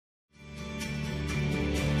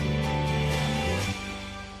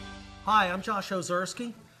Hi, I'm Josh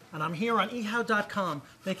Ozerski, and I'm here on ehow.com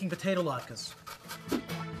making potato latkes.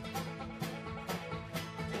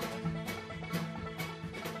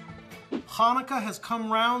 Hanukkah has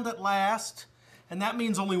come round at last, and that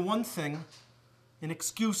means only one thing, an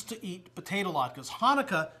excuse to eat potato latkes.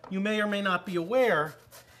 Hanukkah, you may or may not be aware,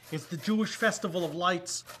 is the Jewish festival of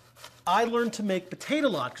lights. I learned to make potato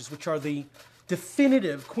latkes, which are the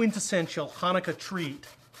definitive, quintessential Hanukkah treat,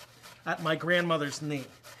 at my grandmother's knee.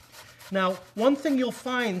 Now, one thing you'll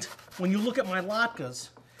find when you look at my latkes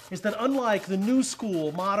is that unlike the new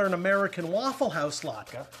school modern American Waffle House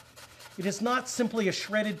latke, it is not simply a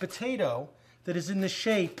shredded potato that is in the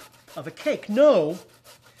shape of a cake. No,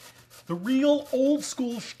 the real old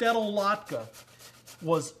school shtetl latke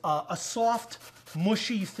was a soft,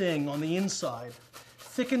 mushy thing on the inside,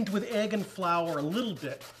 thickened with egg and flour a little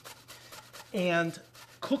bit, and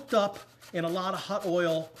cooked up in a lot of hot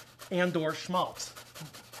oil and/or schmaltz.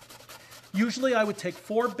 Usually I would take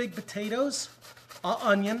 4 big potatoes, an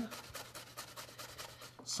onion,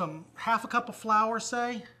 half a cup of flour,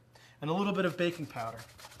 say, and a little bit of baking powder.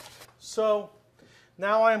 So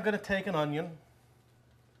now I am going to take an onion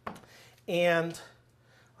and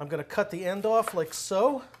I'm going to cut the end off like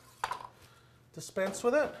so, dispense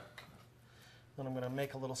with it. Then I'm going to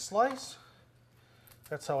make a little slice.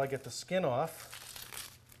 That's how I get the skin off.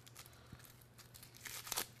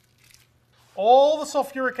 All the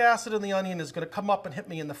sulfuric acid in the onion is going to come up and hit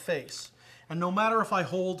me in the face. And no matter if I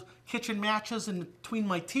hold kitchen matches in between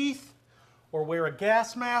my teeth or wear a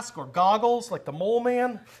gas mask or goggles like the mole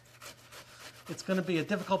man, it's going to be a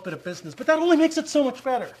difficult bit of business. But that only makes it so much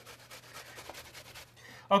better.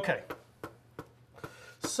 Okay.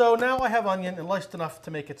 So now I have onion and laced enough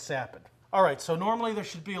to make it sapid. All right, so normally there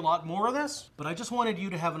should be a lot more of this, but I just wanted you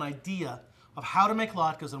to have an idea of how to make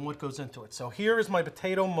latkes and what goes into it. So here is my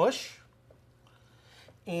potato mush.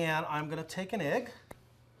 And I'm going to take an egg.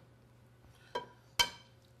 I'm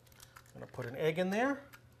going to put an egg in there.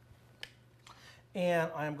 And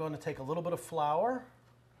I'm going to take a little bit of flour,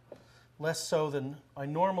 less so than I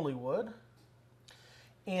normally would.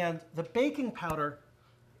 And the baking powder,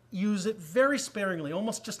 use it very sparingly,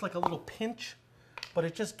 almost just like a little pinch, but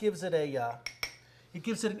it just gives it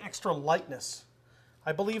an extra lightness.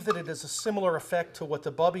 I believe that it is a similar effect to what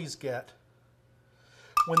the bubbies get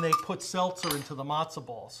when they put seltzer into the matzo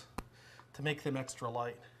balls to make them extra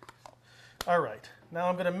light. All right, now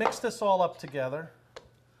I'm going to mix this all up together.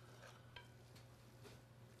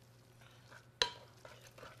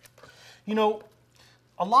 You know,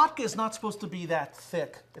 a latke is not supposed to be that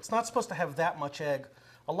thick. It's not supposed to have that much egg.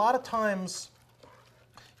 A lot of times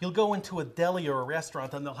you'll go into a deli or a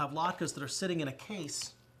restaurant and they'll have latkes that are sitting in a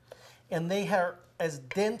case and they are as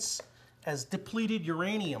dense as depleted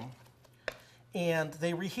uranium, and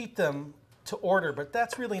they reheat them to order, but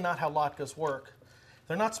that's really not how latkes work.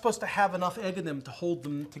 They're not supposed to have enough egg in them to hold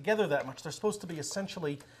them together that much. They're supposed to be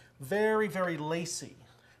essentially very, very lacy.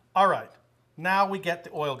 All right, now we get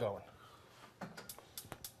the oil going.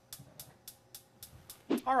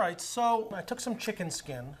 All right, so I took some chicken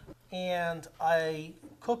skin and I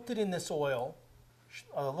cooked it in this oil,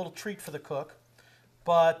 a little treat for the cook,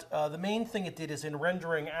 but the main thing it did is in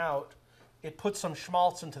rendering out, it puts some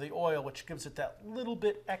schmaltz into the oil, which gives it that little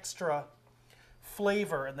bit extra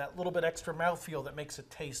flavor and that little bit extra mouthfeel that makes it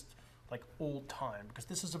taste like old time. Because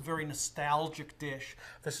this is a very nostalgic dish.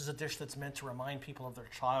 This is a dish that's meant to remind people of their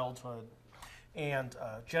childhood. And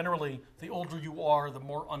generally, the older you are, the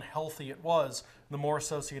more unhealthy it was, the more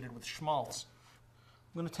associated with schmaltz.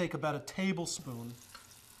 I'm going to take about a tablespoon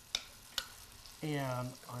and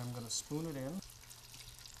I'm going to spoon it in.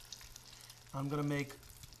 I'm going to make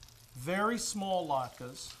very small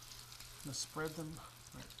latkes. I'm going to spread them.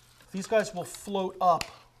 Right. These guys will float up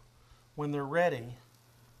when they're ready.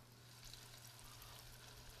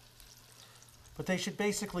 But they should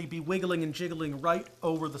basically be wiggling and jiggling right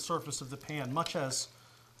over the surface of the pan, much as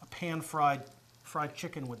a pan-fried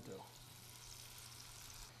chicken would do.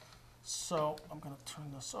 So I'm going to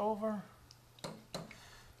turn this over.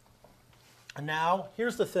 And now,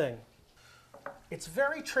 here's the thing. It's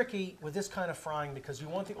very tricky with this kind of frying because you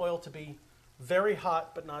want the oil to be very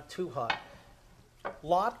hot but not too hot.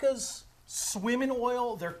 Latkes swim in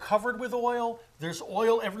oil, they're covered with oil, there's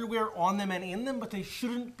oil everywhere on them and in them, but they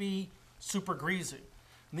shouldn't be super greasy.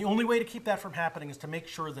 And the only way to keep that from happening is to make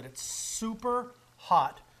sure that it's super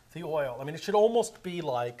hot, the oil. I mean, it should almost be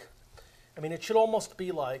like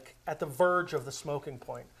at the verge of the smoking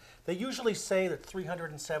point. They usually say that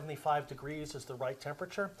 375 degrees is the right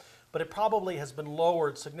temperature, but it probably has been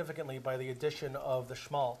lowered significantly by the addition of the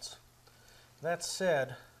schmaltz. That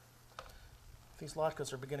said, these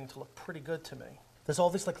latkes are beginning to look pretty good to me. There's all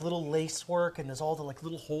this like little lace work, and there's all the like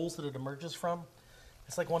little holes that it emerges from.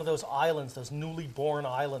 It's like one of those islands, those newly born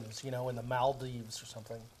islands, you know, in the Maldives or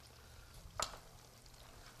something.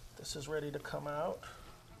 This is ready to come out.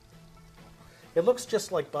 It looks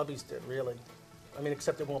just like Bubby's did, really. I mean,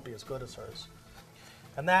 except it won't be as good as hers.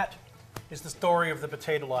 And that is the story of the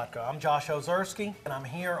potato latke. I'm Josh Ozerski, and I'm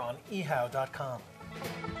here on ehow.com.